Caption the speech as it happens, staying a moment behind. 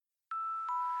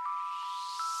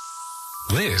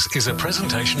This is a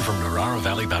presentation from Narara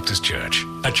Valley Baptist Church,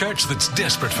 a church that's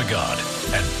desperate for God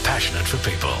and passionate for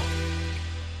people.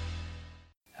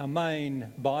 Our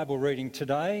main Bible reading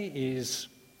today is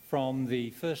from the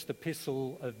first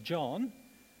epistle of John,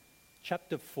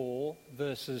 chapter 4,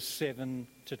 verses 7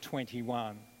 to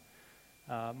 21.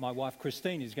 My wife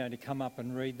Christine is going to come up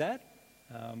and read that.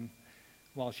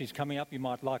 While she's coming up, you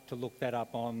might like to look that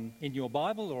up in your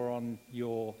Bible or on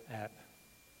your app.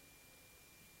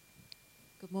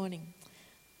 Good morning.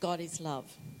 God is love.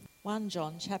 1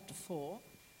 John chapter 4,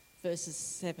 verses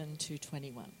 7 to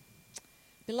 21.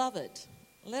 Beloved,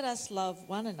 let us love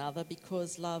one another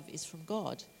because love is from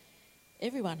God.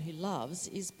 Everyone who loves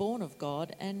is born of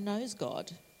God and knows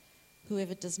God.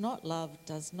 Whoever does not love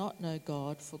does not know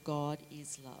God, for God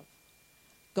is love.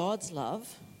 God's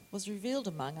love was revealed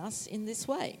among us in this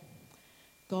way.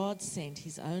 God sent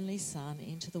his only Son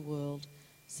into the world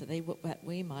so that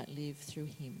we might live through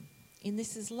him. In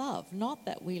this is love, not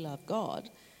that we love God,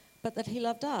 but that he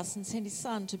loved us and sent his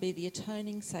Son to be the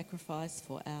atoning sacrifice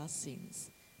for our sins.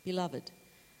 Beloved,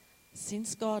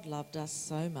 since God loved us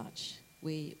so much,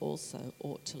 we also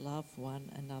ought to love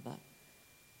one another.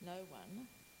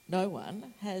 No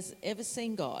one has ever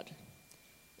seen God.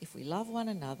 If we love one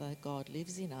another, God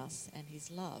lives in us and his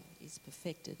love is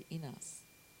perfected in us.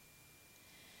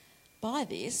 By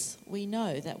this, we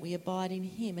know that we abide in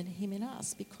him and him in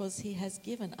us, because he has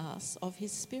given us of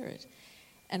his Spirit.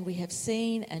 And we have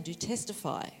seen and do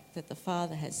testify that the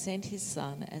Father has sent his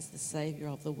Son as the Saviour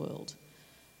of the world.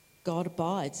 God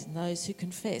abides in those who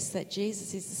confess that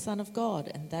Jesus is the Son of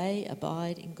God, and they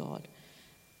abide in God.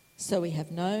 So we have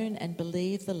known and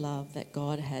believed the love that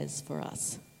God has for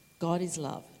us. God is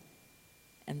love,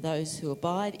 and those who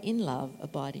abide in love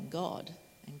abide in God,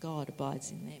 and God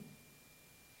abides in them.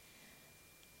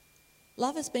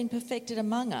 Love has been perfected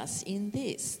among us in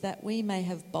this, that we may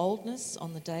have boldness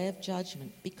on the day of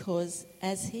judgment, because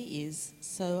as he is,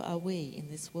 so are we in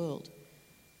this world.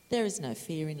 There is no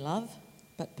fear in love,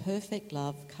 but perfect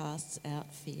love casts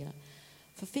out fear.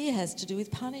 For fear has to do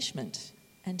with punishment,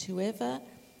 and whoever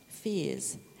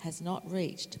fears has not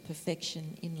reached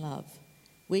perfection in love.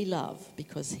 We love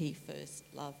because he first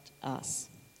loved us.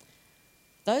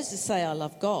 Those who say, I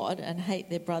love God, and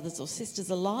hate their brothers or sisters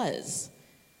are liars.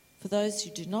 For those who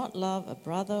do not love a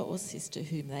brother or sister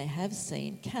whom they have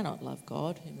seen cannot love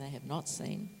God whom they have not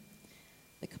seen.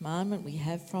 The commandment we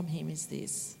have from him is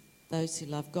this: those who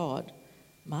love God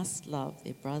must love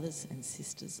their brothers and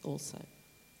sisters also.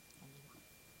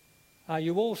 Are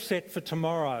you all set for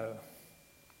tomorrow?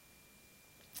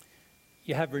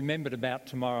 You have remembered about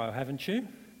tomorrow, haven't you?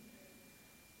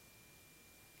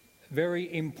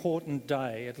 Very important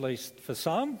day, at least for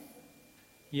some.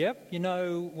 Yep, you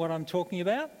know what I'm talking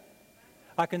about?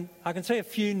 I can see a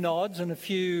few nods and a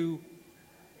few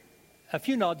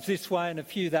nods this way and a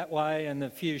few that way and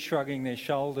a few shrugging their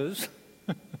shoulders.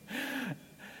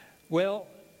 Well,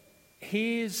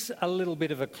 here's a little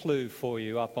bit of a clue for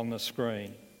you up on the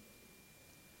screen.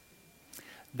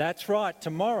 That's right,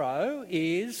 tomorrow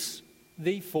is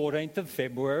the 14th of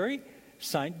February,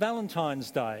 St.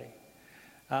 Valentine's Day.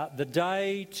 The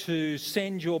day to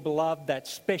send your beloved that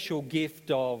special gift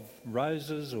of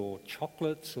roses or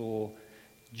chocolates or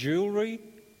jewellery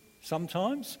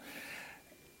sometimes,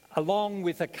 along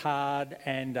with a card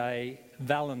and a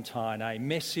valentine, a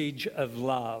message of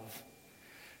love.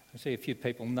 I see a few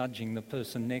people nudging the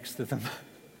person next to them.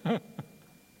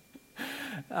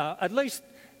 At least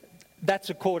that's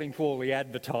according to all the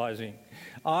advertising.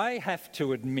 I have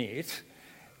to admit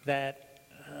that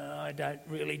I don't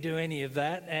really do any of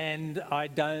that, and I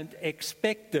don't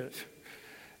expect it.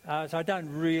 So I don't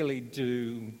really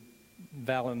do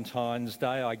Valentine's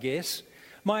Day, I guess.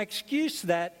 My excuse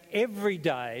that every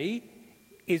day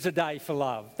is a day for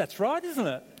love. That's right, isn't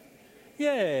it?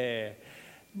 Yeah.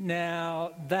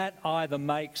 Now, that either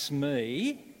makes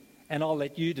me, and I'll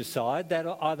let you decide, that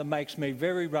either makes me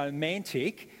very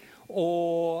romantic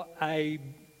or a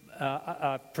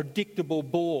predictable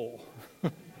bore.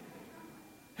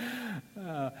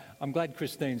 I'm glad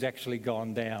Christine's actually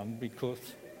gone down, because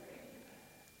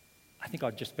I think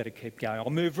I'd just better keep going. I'll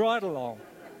move right along.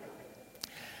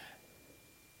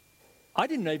 I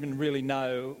didn't even really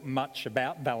know much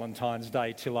about Valentine's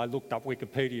Day till I looked up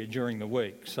Wikipedia during the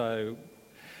week. So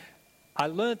I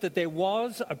learnt that there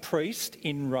was a priest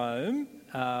in Rome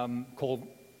called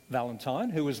Valentine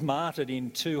who was martyred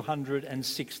in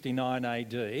 269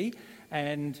 AD.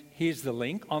 And here's the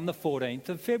link, on the 14th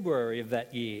of February of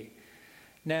that year.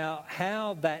 Now,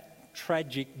 how that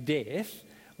tragic death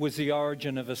was the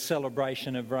origin of a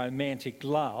celebration of romantic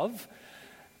love,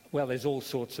 well, there's all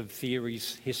sorts of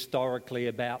theories historically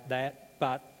about that,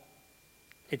 but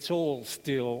it's all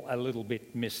still a little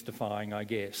bit mystifying, I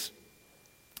guess.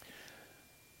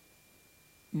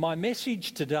 My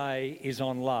message today is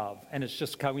on love, and it's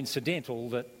just coincidental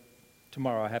that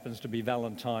tomorrow happens to be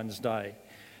Valentine's Day,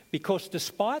 because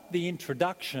despite the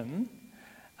introduction,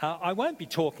 I won't be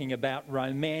talking about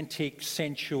romantic,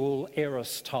 sensual,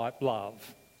 eros-type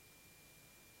love.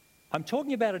 I'm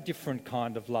talking about a different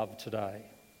kind of love today.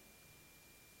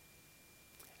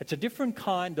 It's a different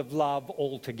kind of love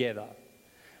altogether.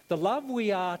 The love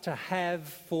we are to have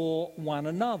for one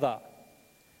another,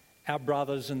 our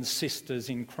brothers and sisters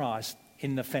in Christ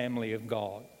in the family of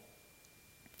God.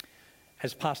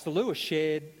 As Pastor Lewis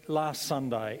shared last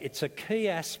Sunday, it's a key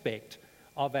aspect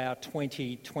of our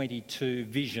 2022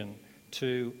 vision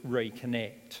to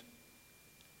reconnect.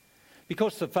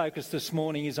 Because the focus this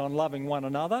morning is on loving one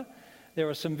another, there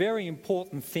are some very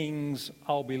important things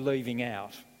I'll be leaving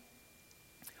out.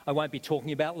 I won't be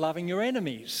talking about loving your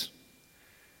enemies.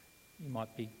 You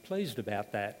might be pleased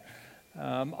about that.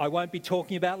 I won't be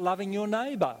talking about loving your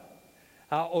neighbour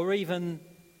or even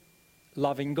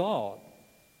loving God.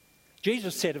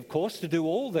 Jesus said, of course, to do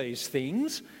all these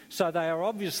things, so they are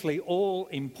obviously all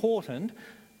important,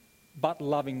 but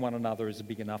loving one another is a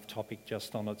big enough topic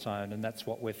just on its own, and that's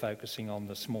what we're focusing on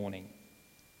this morning.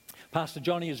 Pastor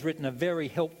Johnny has written a very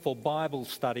helpful Bible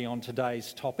study on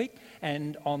today's topic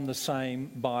and on the same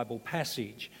Bible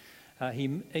passage. He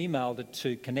emailed it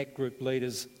to Connect Group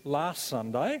leaders last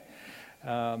Sunday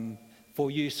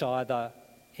for use either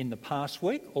in the past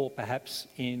week or perhaps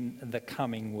in the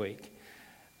coming week.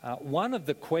 One of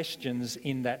the questions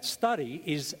in that study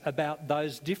is about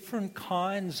those different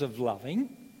kinds of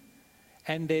loving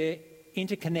and their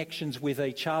interconnections with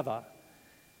each other.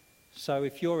 So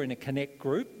if you're in a Connect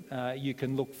group, you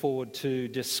can look forward to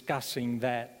discussing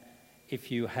that if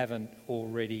you haven't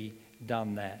already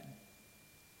done that.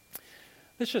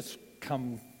 Let's just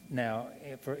come now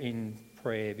in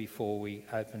prayer before we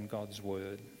open God's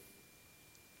Word.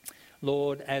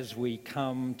 Lord, as we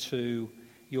come to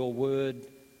your Word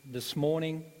this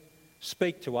morning,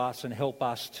 speak to us and help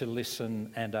us to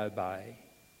listen and obey.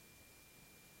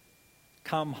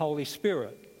 Come, Holy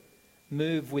Spirit,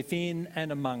 move within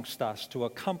and amongst us to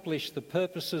accomplish the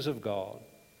purposes of God.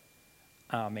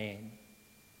 Amen.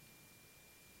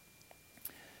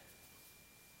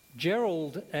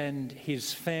 Gerald and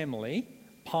his family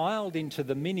piled into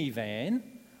the minivan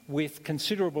with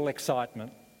considerable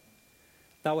excitement.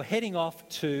 They were heading off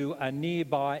to a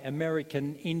nearby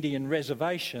American Indian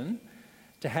reservation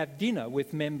to have dinner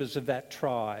with members of that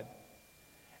tribe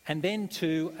and then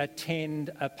to attend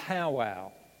a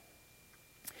powwow.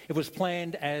 It was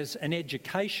planned as an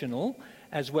educational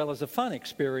as well as a fun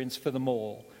experience for them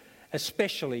all,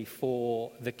 especially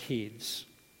for the kids.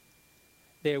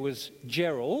 There was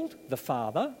Gerald, the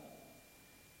father,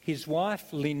 his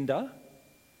wife Linda,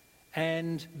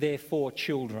 and their 4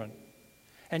 children.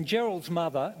 And Gerald's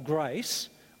mother, Grace,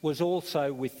 was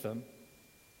also with them.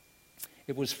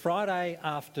 It was Friday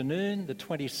afternoon, the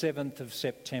 27th of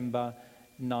September,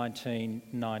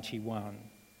 1991.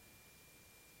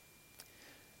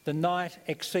 The night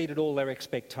exceeded all their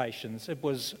expectations. It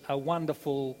was a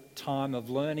wonderful time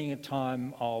of learning, a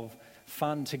time of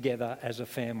fun together as a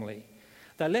family.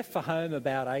 They left for home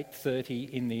about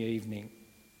 8:30 in the evening.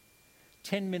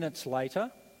 10 minutes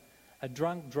later, a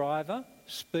drunk driver,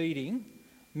 speeding,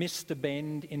 missed a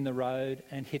bend in the road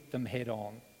and hit them head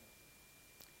on.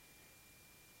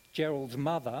 Gerald's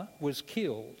mother was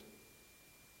killed.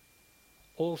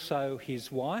 Also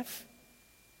his wife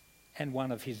and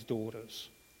one of his daughters.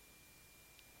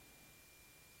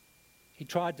 He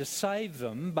tried to save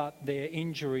them, but their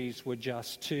injuries were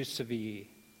just too severe,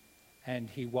 and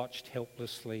he watched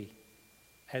helplessly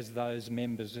as those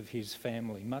members of his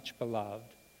family, much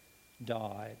beloved,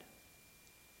 died.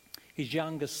 His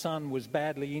youngest son was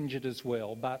badly injured as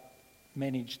well, but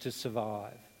managed to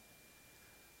survive.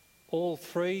 All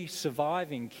 3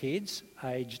 surviving kids,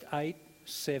 aged 8,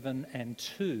 7 and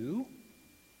 2,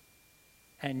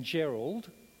 and Gerald,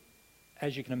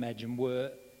 as you can imagine,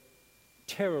 were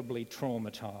terribly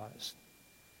traumatised.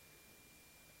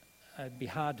 It'd be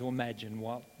hard to imagine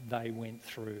what they went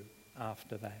through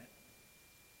after that.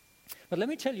 But let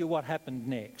me tell you what happened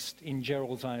next, in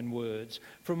Gerald's own words,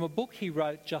 from a book he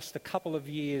wrote just a couple of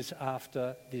years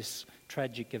after this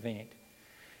tragic event.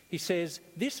 He says,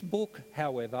 "This book,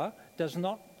 however, does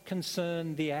not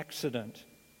concern the accident.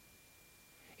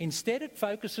 Instead, it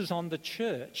focuses on the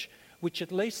church, which,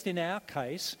 at least in our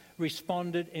case,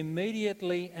 responded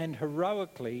immediately and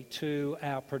heroically to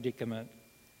our predicament.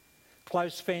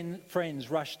 Close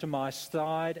friends rushed to my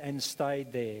side and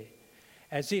stayed there,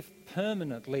 as if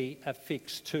permanently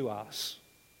affixed to us.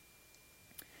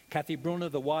 Kathy Brunner,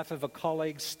 the wife of a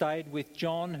colleague, stayed with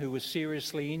John, who was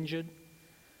seriously injured,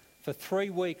 for 3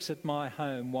 weeks at my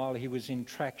home while he was in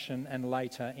traction and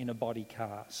later in a body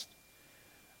cast.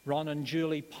 Ron and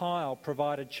Julie Pyle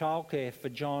provided childcare for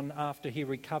John after he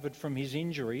recovered from his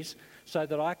injuries so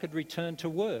that I could return to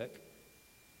work,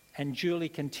 and Julie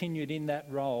continued in that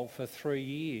role for 3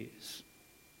 years.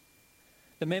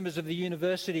 The members of the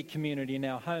university community in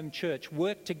our home church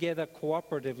worked together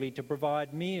cooperatively to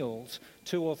provide meals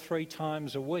 2 or 3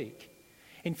 times a week.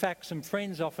 In fact, some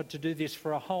friends offered to do this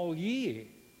for a whole year,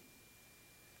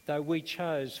 though we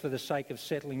chose, for the sake of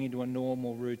settling into a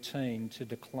normal routine, to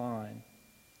decline.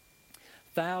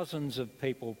 Thousands of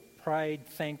people prayed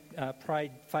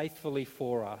faithfully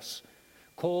for us,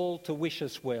 called to wish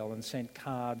us well and sent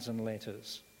cards and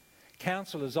letters.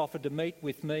 Counsellors offered to meet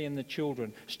with me and the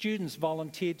children. Students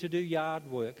volunteered to do yard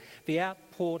work. The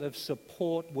outpouring of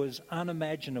support was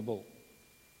unimaginable.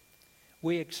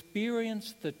 We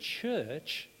experienced the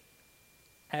church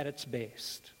at its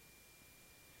best.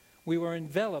 We were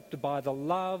enveloped by the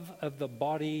love of the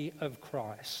body of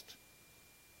Christ.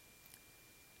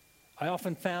 I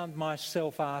often found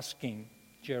myself asking,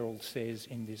 Gerald says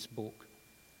in this book,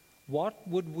 what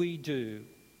would we do?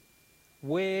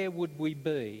 Where would we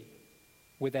be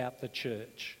without the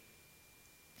church?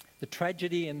 The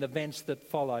tragedy and the events that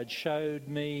followed showed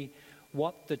me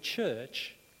what the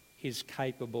church is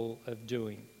capable of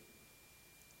doing.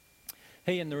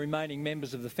 He and the remaining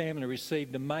members of the family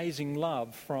received amazing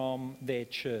love from their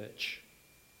church.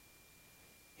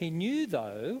 He knew,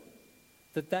 though,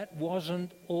 that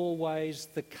wasn't always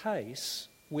the case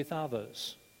with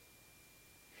others.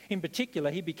 In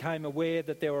particular, he became aware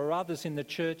that there were others in the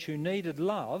church who needed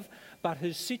love, but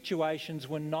whose situations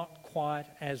were not quite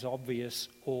as obvious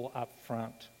or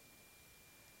upfront. Do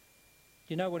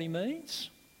you know what he means?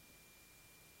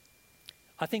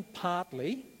 I think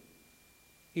partly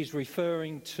he's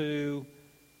referring to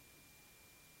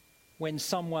when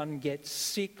someone gets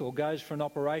sick or goes for an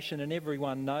operation and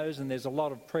everyone knows and there's a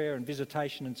lot of prayer and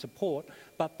visitation and support,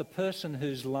 but the person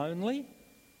who's lonely,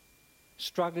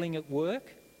 struggling at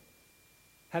work,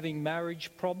 having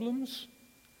marriage problems,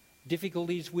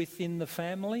 difficulties within the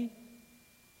family,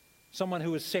 someone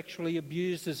who was sexually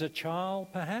abused as a child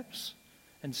perhaps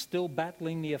and still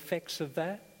battling the effects of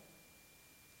that,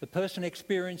 the person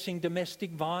experiencing domestic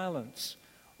violence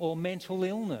or mental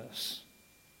illness.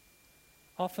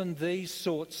 Often these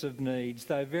sorts of needs,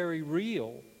 though very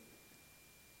real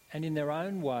and in their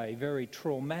own way very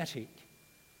traumatic,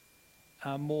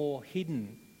 are more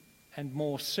hidden and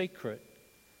more secret,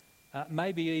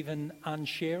 maybe even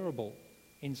unshareable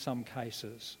in some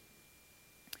cases.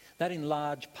 That in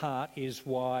large part is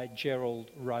why Gerald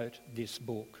wrote this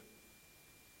book.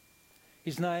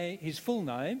 His full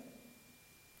name,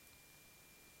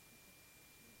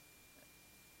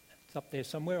 it's up there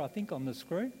somewhere I think on the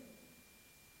screen.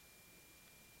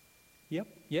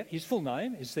 Yep, his full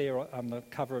name is there on the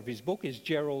cover of his book, is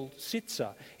Gerald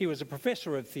Sitzer. He was a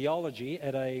professor of theology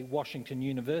at a Washington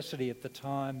University at the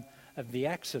time of the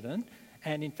accident,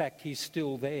 and in fact he's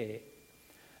still there.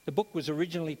 The book was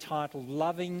originally titled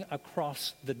Loving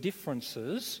Across the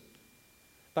Differences,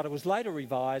 but it was later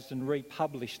revised and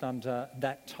republished under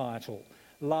that title,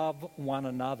 Love One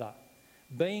Another,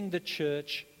 Being the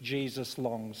Church Jesus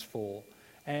Longs For.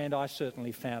 And I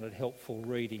certainly found it helpful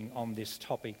reading on this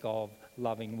topic of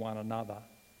loving one another.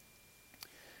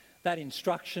 That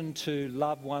instruction to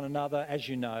love one another, as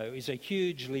you know, is a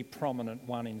hugely prominent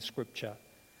one in Scripture.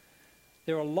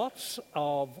 There are lots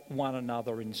of one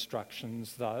another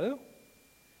instructions, though,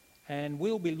 and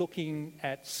we'll be looking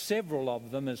at several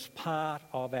of them as part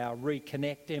of our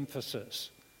Reconnect emphasis.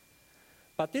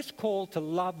 But this call to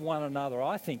love one another,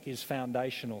 I think, is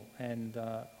foundational, and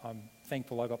I'm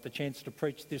thankful I got the chance to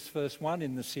preach this first one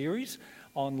in the series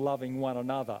on loving one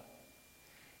another.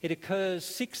 It occurs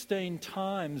 16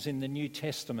 times in the New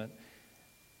Testament.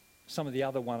 Some of the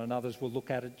other one another's we'll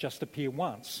look at it just appear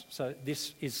once, so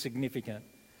this is significant.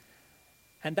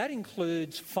 And that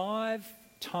includes 5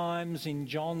 times in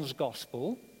John's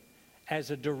Gospel as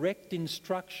a direct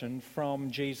instruction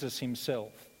from Jesus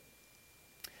himself.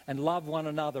 And love one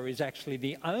another is actually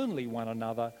the only one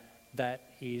another that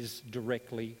is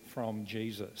directly from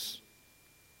Jesus.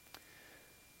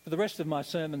 For the rest of my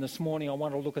sermon this morning, I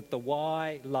want to look at the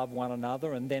why, love one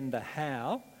another, and then the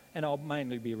how, and I'll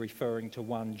mainly be referring to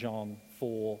 1 John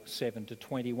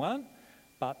 4:7-21,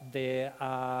 but there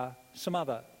are some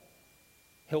other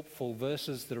helpful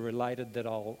verses that are related that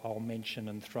I'll mention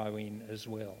and throw in as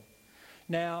well.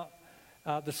 Now,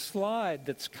 the slide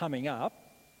that's coming up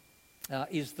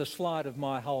is the slide of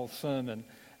my whole sermon.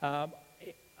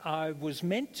 I was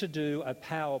meant to do a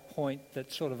PowerPoint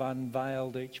that sort of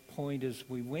unveiled each point as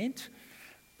we went,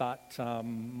 but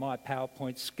my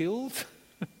PowerPoint skills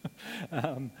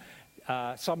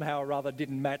somehow or other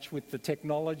didn't match with the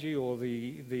technology or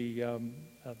the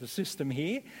system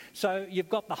here. So you've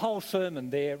got the whole sermon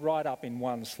there right up in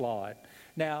one slide.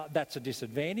 Now, that's a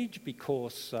disadvantage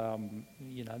because,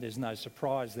 there's no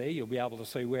surprise there. You'll be able to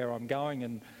see where I'm going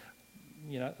and,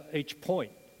 each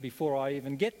point before I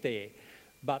even get there.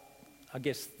 But I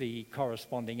guess the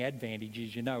corresponding advantage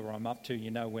is you know where I'm up to,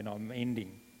 you know when I'm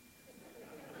ending.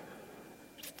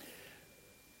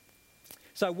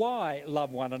 So why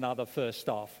love one another first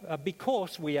off?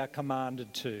 Because we are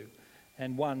commanded to.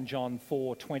 And 1 John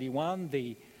 4:21,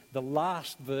 the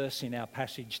last verse in our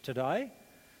passage today,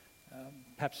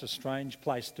 perhaps a strange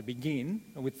place to begin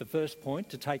with the first point,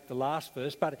 to take the last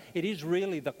verse, but it is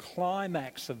really the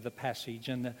climax of the passage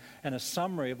and a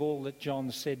summary of all that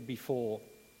John said before.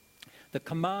 The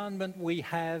commandment we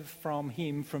have from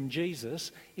him, from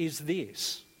Jesus, is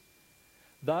this: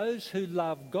 those who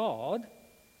love God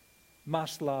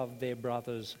must love their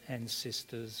brothers and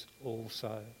sisters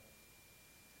also.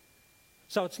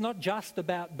 So it's not just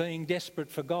about being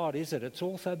desperate for God, is it? It's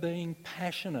also being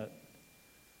passionate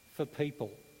for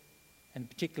people. And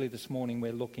particularly this morning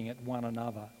we're looking at one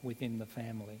another within the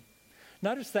family.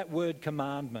 Notice that word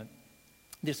commandment.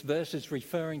 This verse is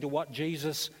referring to what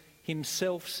Jesus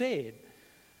himself said.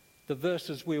 The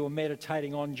verses we were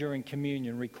meditating on during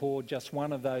communion record just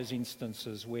one of those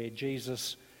instances where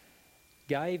Jesus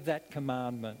gave that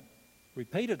commandment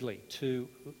repeatedly to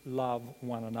love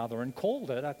one another and called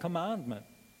it a commandment.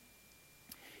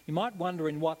 You might wonder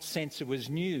in what sense it was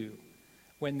new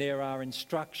when there are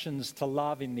instructions to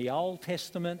love in the Old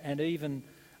Testament, and even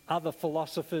other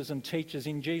philosophers and teachers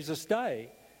in Jesus' day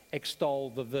extol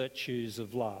the virtues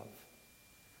of love.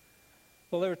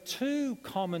 Well, there are two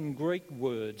common Greek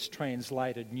words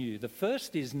translated new. The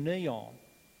first is neon,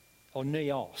 or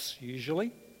neos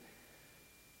usually.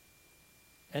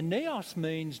 And neos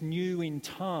means new in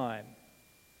time.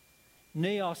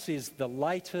 Neos is the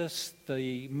latest,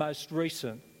 the most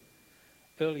recent.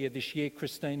 Earlier this year,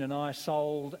 Christine and I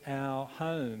sold our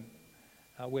home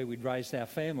where we'd raised our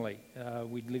family.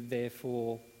 We'd lived there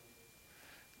for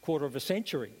a quarter of a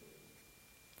century.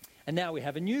 And now we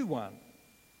have a new one.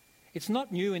 It's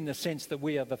not new in the sense that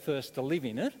we are the first to live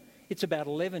in it. It's about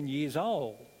 11 years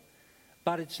old.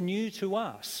 But it's new to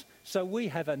us. So we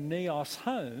have a neos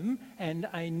home and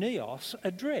a neos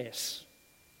address.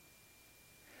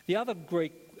 The other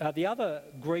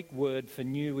Greek word for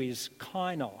new is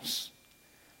kainos.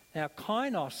 Now,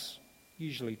 kainos,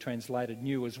 usually translated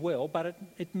new as well, but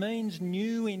it means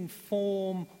new in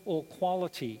form or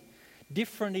quality,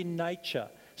 different in nature,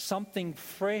 something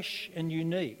fresh and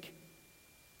unique.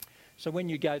 So when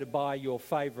you go to buy your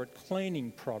favourite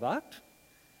cleaning product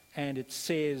and it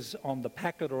says on the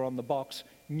packet or on the box,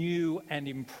 new and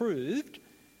improved,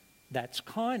 that's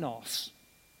kainos.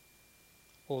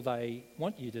 Or they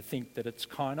want you to think that it's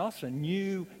kainos, a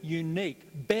new, unique,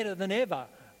 better than ever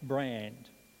brand.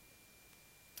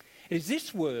 It is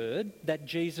this word that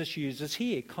Jesus uses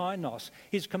here, kainos.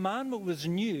 His commandment was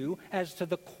new as to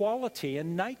the quality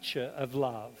and nature of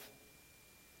love.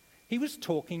 He was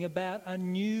talking about a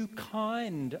new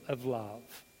kind of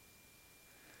love.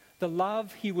 The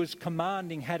love he was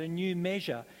commanding had a new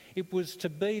measure. It was to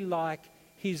be like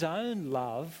his own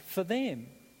love for them.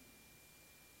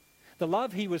 The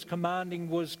love he was commanding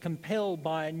was compelled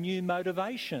by a new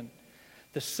motivation,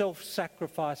 the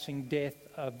self-sacrificing death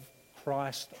of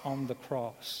Christ on the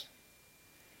cross.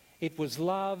 It was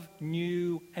love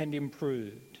new and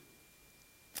improved.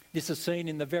 This is seen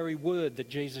in the very word that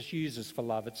Jesus uses for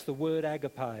love. It's the word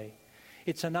agape.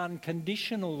 It's an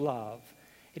unconditional love.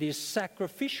 It is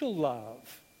sacrificial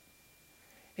love.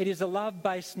 It is a love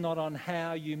based not on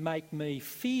how you make me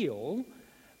feel,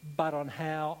 but on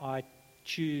how I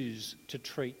choose to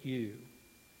treat you.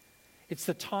 It's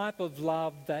the type of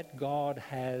love that God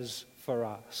has for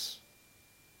us.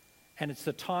 And it's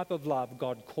the type of love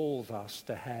God calls us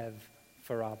to have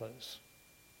for others.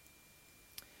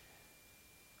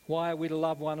 Why are we to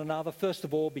love one another? First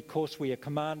of all, because we are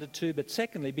commanded to, but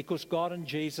secondly, because God and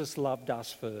Jesus loved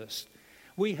us first.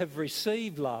 We have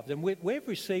received love, and we've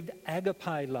received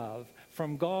agape love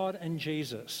from God and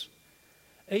Jesus.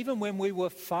 Even when we were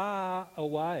far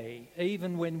away,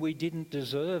 even when we didn't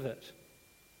deserve it.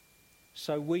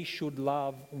 So we should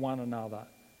love one another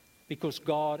because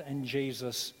God and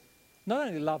Jesus not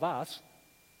only love us,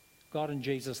 God and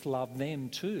Jesus love them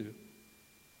too.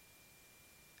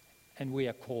 And we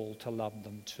are called to love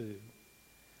them too.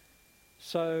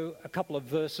 So a couple of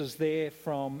verses there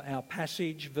from our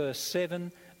passage, verse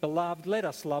 7. Beloved, let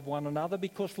us love one another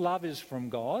because love is from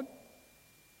God.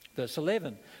 Verse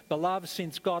 11, beloved,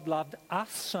 since God loved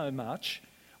us so much,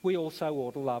 we also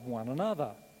ought to love one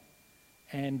another.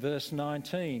 And verse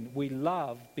 19, we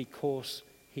love because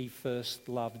he first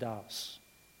loved us.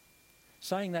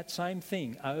 Saying that same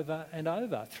thing over and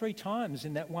over, 3 times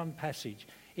in that one passage.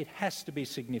 It has to be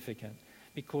significant.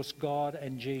 Because God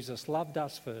and Jesus loved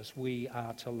us first, we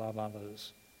are to love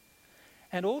others.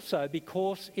 And also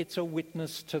because it's a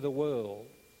witness to the world.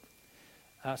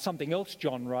 Something else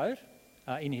John wrote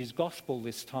in his gospel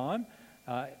this time,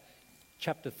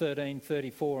 chapter 13,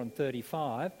 34 and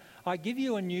 35, I give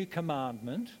you a new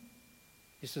commandment,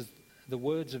 this is the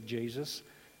words of Jesus,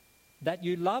 that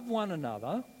you love one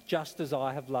another just as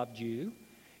I have loved you.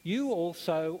 You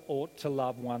also ought to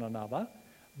love one another.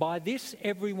 By this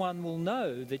everyone will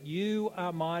know that you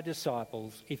are my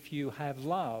disciples if you have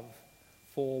love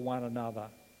for one another.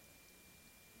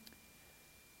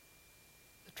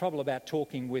 The trouble about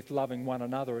talking with loving one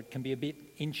another, it can be a bit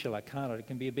insular, can't it? It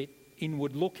can be a bit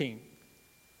inward looking.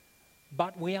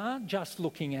 But we aren't just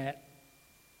looking at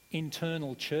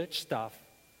internal church stuff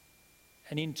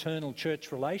and internal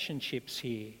church relationships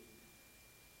here.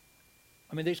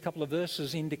 I mean, these couple of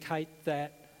verses indicate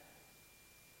that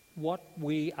what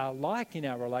we are like in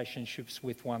our relationships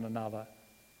with one another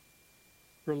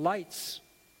relates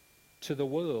to the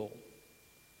world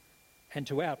and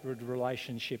to outward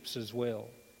relationships as well.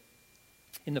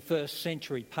 In the first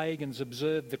century, pagans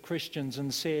observed the Christians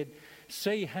and said,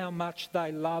 see how much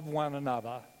they love one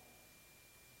another.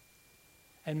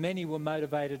 And many were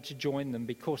motivated to join them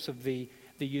because of the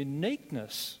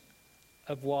uniqueness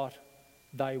of what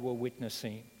they were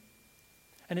witnessing.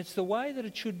 And it's the way that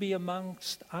it should be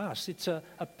amongst us. It's a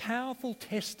powerful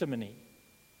testimony,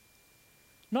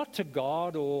 not to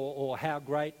God or how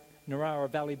great Narara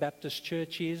Valley Baptist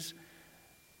Church is,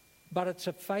 but it's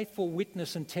a faithful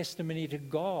witness and testimony to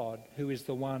God, who is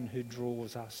the one who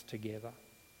draws us together.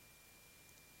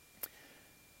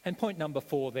 And point number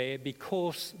 4 there,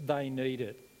 because they need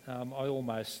it. I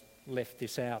almost left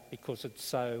this out because it's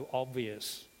so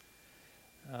obvious.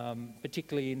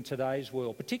 Particularly in today's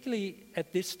world, particularly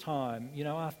at this time, you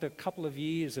know, after a couple of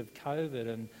years of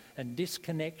COVID and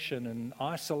disconnection and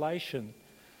isolation,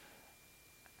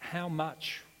 how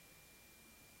much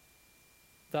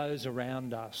those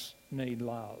around us need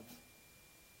love.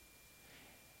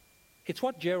 It's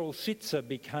what Gerald Sitzer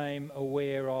became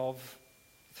aware of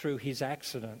through his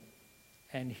accident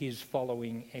and his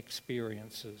following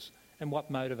experiences, and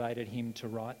what motivated him to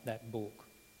write that book.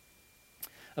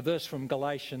 A verse from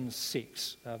Galatians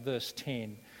 6, verse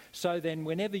 10. So then,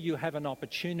 whenever you have an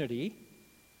opportunity,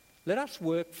 let us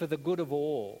work for the good of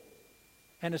all,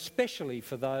 and especially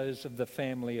for those of the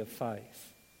family of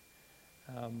faith.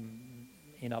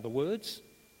 In other words,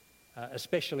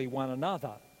 especially one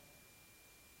another.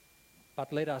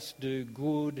 But let us do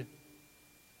good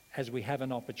as we have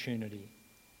an opportunity.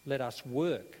 Let us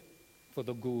work for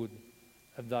the good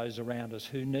of those around us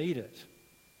who need it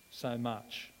so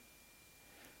much.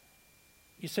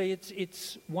 You see,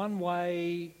 it's one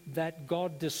way that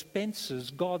God dispenses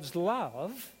God's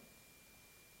love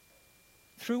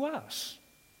through us.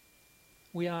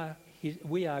 We are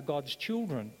God's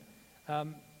children.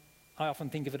 I often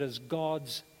think of it as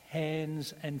God's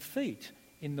hands and feet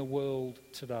in the world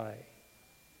today.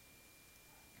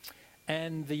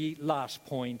 And the last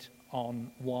point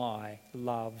on why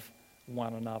love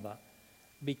one another.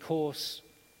 Because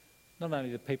not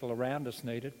only the people around us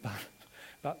need it,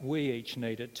 but we each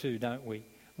need it too, don't we?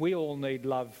 We all need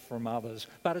love from others.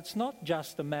 But it's not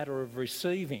just a matter of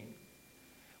receiving.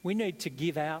 We need to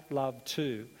give out love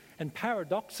too. And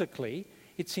paradoxically,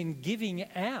 it's in giving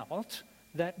out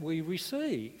that we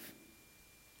receive.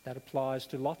 That applies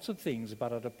to lots of things,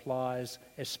 but it applies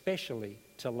especially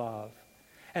to love.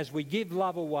 As we give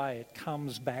love away, it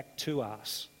comes back to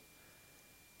us.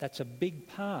 That's a big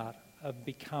part of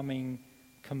becoming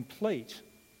complete,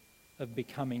 of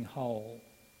becoming whole.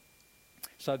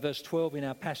 So verse 12 in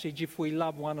our passage, if we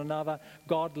love one another,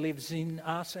 God lives in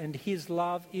us and his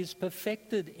love is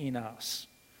perfected in us.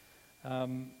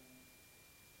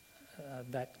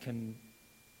 That can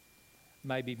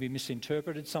maybe be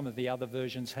misinterpreted. Some of the other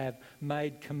versions have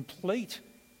made complete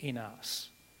in us.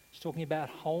 It's talking about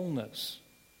wholeness.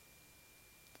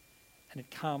 And it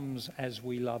comes as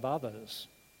we love others.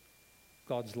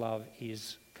 God's love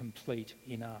is complete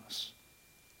in us.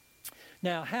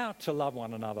 Now, how to love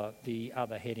one another, the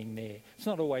other heading there. It's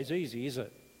not always easy, is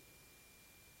it?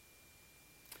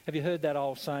 Have you heard that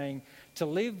old saying, to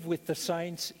live with the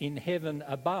saints in heaven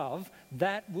above,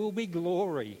 that will be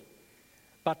glory.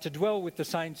 But to dwell with the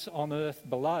saints on earth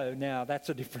below, now that's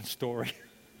a different story.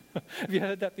 Have you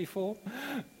heard that before?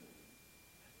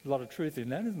 A lot of truth in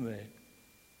that, isn't there?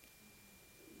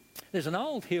 There's an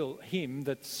old hymn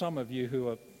that some of you who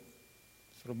are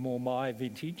sort of more my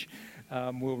vintage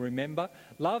will remember.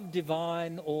 Love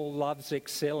divine, all loves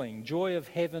excelling, joy of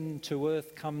heaven to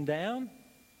earth come down.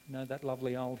 You know that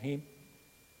lovely old hymn?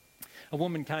 A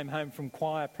woman came home from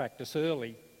choir practice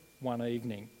early one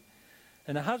evening,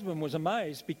 and her husband was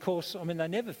amazed because, they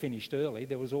never finished early.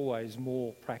 There was always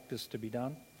more practice to be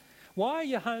done. "Why are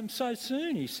you home so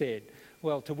soon?" he said.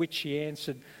 Well, to which she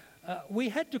answered, "We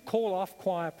had to call off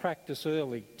choir practice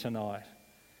early tonight.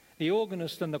 The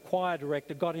organist and the choir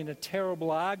director got in a terrible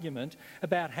argument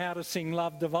about how to sing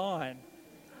Love Divine.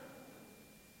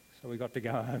 So we got to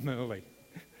go home early."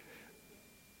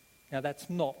 Now, that's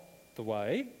not the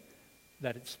way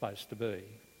that it's supposed to be.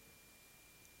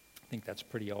 I think that's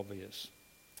pretty obvious.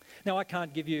 Now, I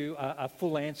can't give you a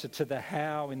full answer to the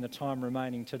how in the time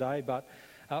remaining today, but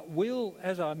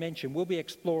as I mentioned, we'll be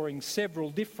exploring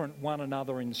several different one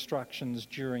another instructions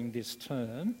during this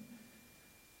term,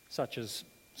 such as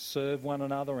serve one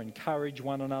another, encourage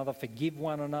one another, forgive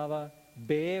one another,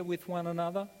 bear with one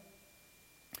another.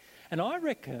 And I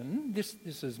reckon, this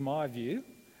is my view,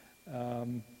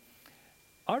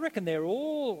 I reckon they're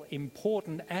all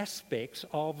important aspects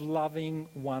of loving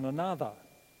one another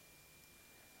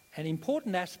and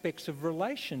important aspects of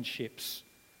relationships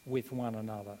with one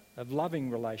another, of loving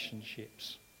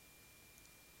relationships.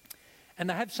 And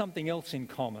they have something else in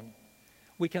common.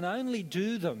 We can only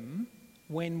do them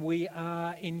when we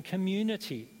are in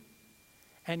community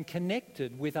and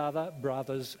connected with other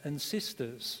brothers and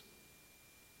sisters.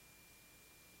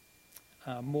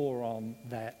 More on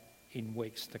that in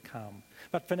weeks to come.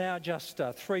 But for now, just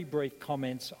 3 brief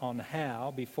comments on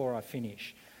how before I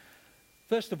finish.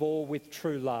 First of all, with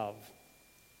true love.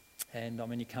 And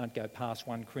you can't go past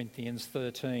 1 Corinthians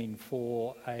 13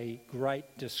 for a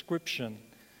great description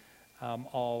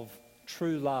of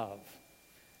true love.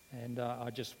 And I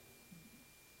just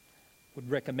would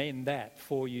recommend that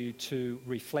for you to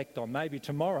reflect on, maybe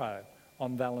tomorrow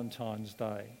on Valentine's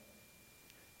Day.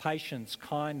 Patience,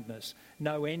 kindness,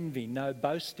 no envy, no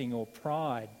boasting or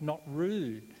pride, not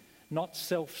rude, not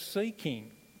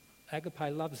self-seeking.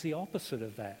 Agape love's the opposite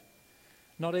of that.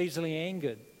 Not easily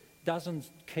angered, doesn't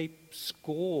keep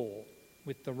score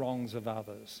with the wrongs of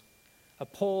others.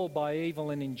 Appalled by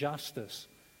evil and injustice,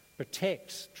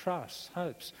 protects, trusts,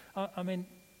 hopes.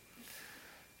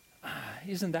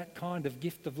 Isn't that kind of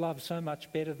gift of love so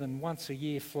much better than once a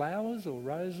year flowers or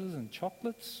roses and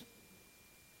chocolates?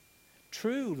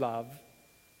 True love,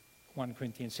 1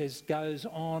 Corinthians says, goes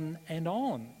on and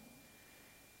on.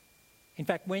 In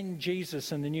fact, when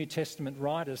Jesus and the New Testament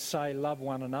writers say love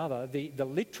one another, the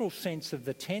literal sense of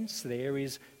the tense there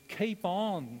is keep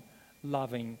on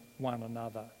loving one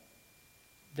another,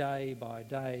 day by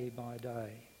day by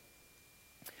day.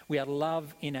 We are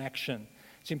love in action.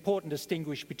 It's important to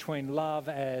distinguish between love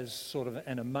as sort of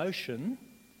an emotion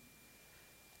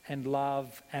and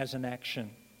love as an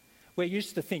action. We're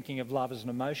used to thinking of love as an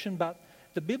emotion, but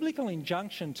the biblical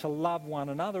injunction to love one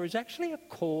another is actually a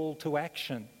call to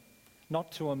action,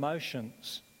 not to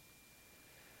emotions.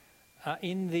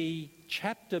 In the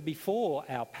chapter before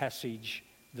our passage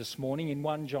this morning, in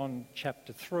 1 John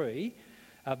chapter 3,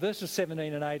 verses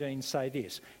 17 and 18 say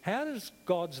this: "How does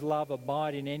God's love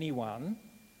abide in anyone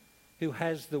who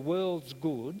has the world's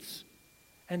goods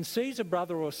and sees a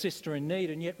brother or sister in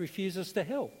need and yet refuses to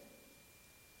help?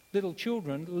 Little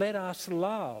children, let us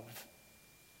love,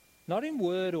 not in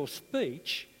word or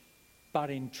speech, but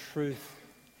in truth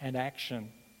and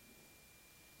action."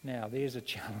 Now, there's a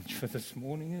challenge for this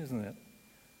morning, isn't it?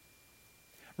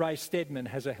 Ray Stedman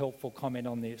has a helpful comment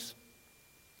on this.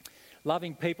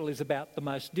 Loving people is about the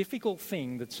most difficult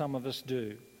thing that some of us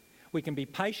do. We can be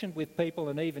patient with people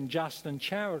and even just and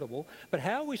charitable, but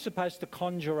how are we supposed to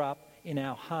conjure up in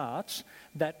our hearts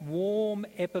that warm,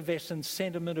 effervescent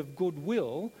sentiment of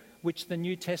goodwill which the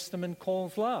New Testament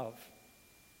calls love?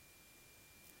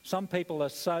 Some people are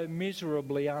so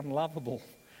miserably unlovable.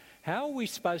 How are we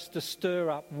supposed to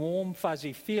stir up warm,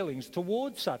 fuzzy feelings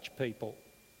towards such people?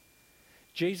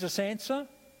 Jesus' answer?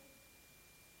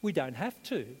 We don't have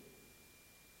to.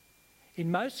 In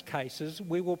most cases,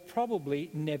 we will probably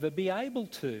never be able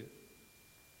to.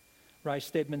 Ray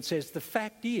Stedman says, the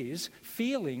fact is,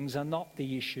 feelings are not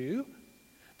the issue.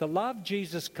 The love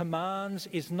Jesus commands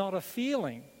is not a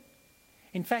feeling.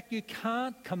 In fact, you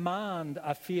can't command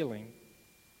a feeling.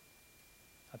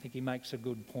 I think he makes a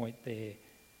good point there.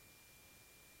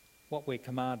 What we're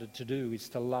commanded to do is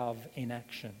to love in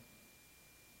action.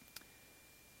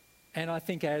 And I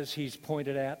think, as he's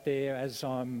pointed out there, as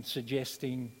I'm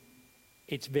suggesting,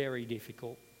 it's very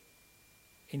difficult.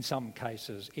 in some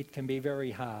cases. It can be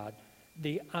very hard.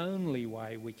 The only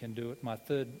way we can do it, my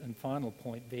third and final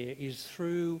point there, is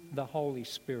through the Holy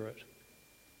Spirit.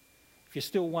 If you're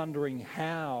still wondering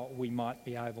how we might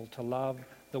be able to love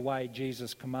the way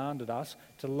Jesus commanded us,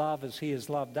 to love as he has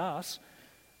loved us,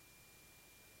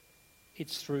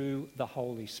 it's through the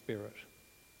Holy Spirit.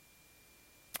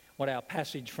 What our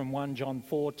passage from 1 John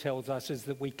 4 tells us is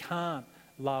that we can't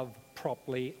love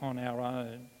properly on our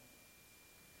own.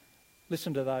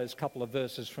 Listen to those couple of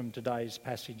verses from today's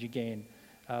passage again.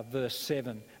 Verse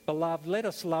 7. Beloved, let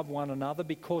us love one another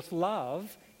because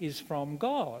love is from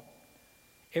God.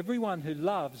 Everyone who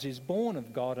loves is born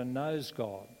of God and knows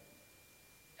God.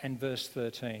 And verse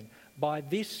 13. By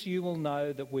this you will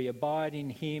know that we abide in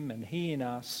him and he in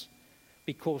us,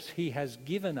 because he has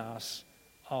given us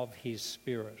of his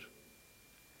Spirit.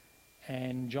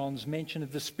 And John's mention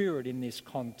of the Spirit in this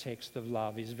context of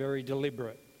love is very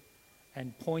deliberate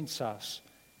and points us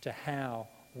to how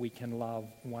we can love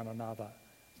one another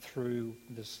through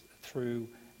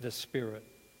the Spirit.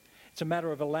 It's a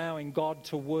matter of allowing God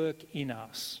to work in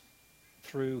us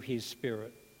through his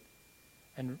Spirit.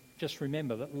 And just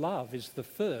remember that love is the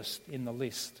first in the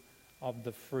list of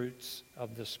the fruits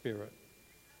of the Spirit.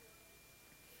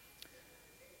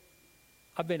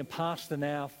 I've been a pastor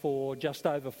now for just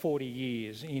over 40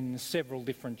 years in several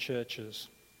different churches.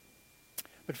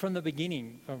 But from the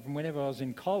beginning, from whenever I was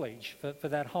in college, for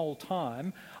that whole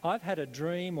time, I've had a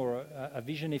dream or a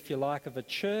vision, if you like, of a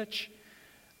church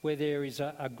where there is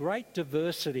a great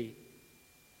diversity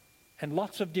and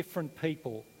lots of different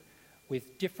people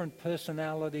with different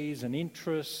personalities and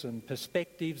interests and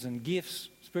perspectives and gifts,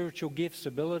 spiritual gifts,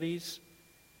 abilities,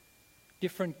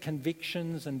 different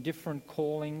convictions and different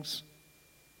callings.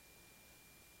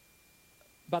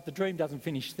 But the dream doesn't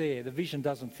finish there. The vision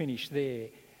doesn't finish there.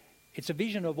 It's a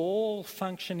vision of all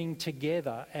functioning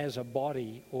together as a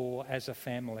body or as a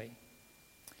family.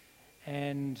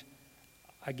 And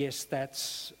I guess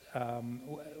that's,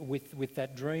 with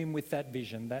that dream, with that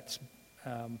vision, that's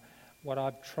what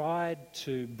I've tried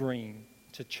to bring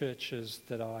to churches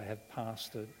that I have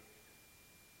pastored.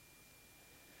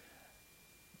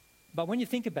 But when you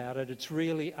think about it, it's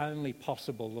really only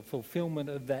possible, the fulfillment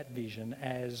of that vision,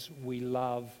 as we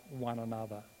love one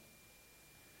another.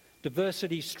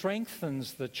 Diversity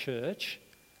strengthens the church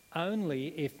only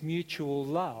if mutual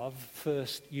love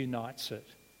first unites it.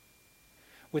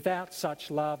 Without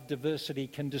such love, diversity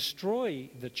can destroy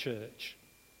the church.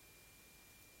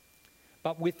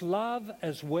 But with love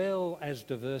as well as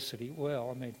diversity,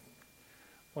 well, I mean,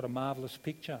 what a marvellous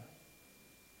picture.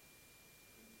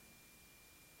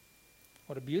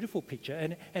 What a beautiful picture.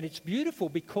 And it's beautiful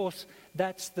because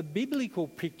that's the biblical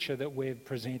picture that we're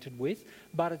presented with,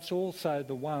 but it's also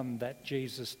the one that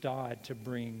Jesus died to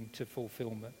bring to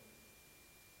fulfillment.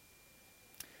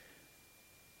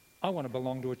 I want to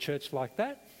belong to a church like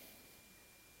that,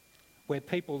 where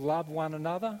people love one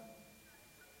another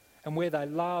and where they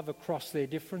love across their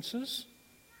differences.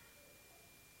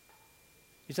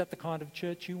 Is that the kind of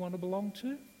church you want to belong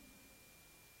to?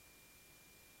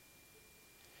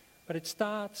 But it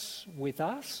starts with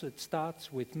us, it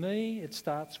starts with me, it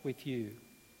starts with you.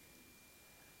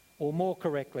 Or more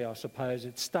correctly, I suppose,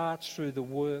 it starts through the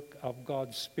work of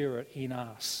God's Spirit in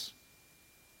us,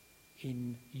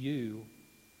 in you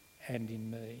and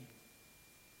in me.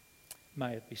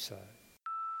 May it be so.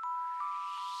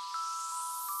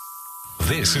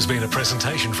 This has been a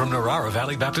presentation from Narara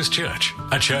Valley Baptist Church,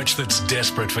 a church that's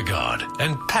desperate for God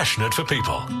and passionate for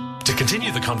people. To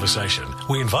continue the conversation,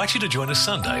 we invite you to join us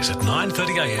Sundays at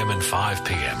 9:30am and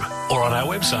 5pm or on our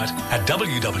website at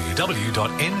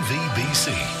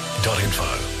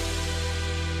www.nvbc.info.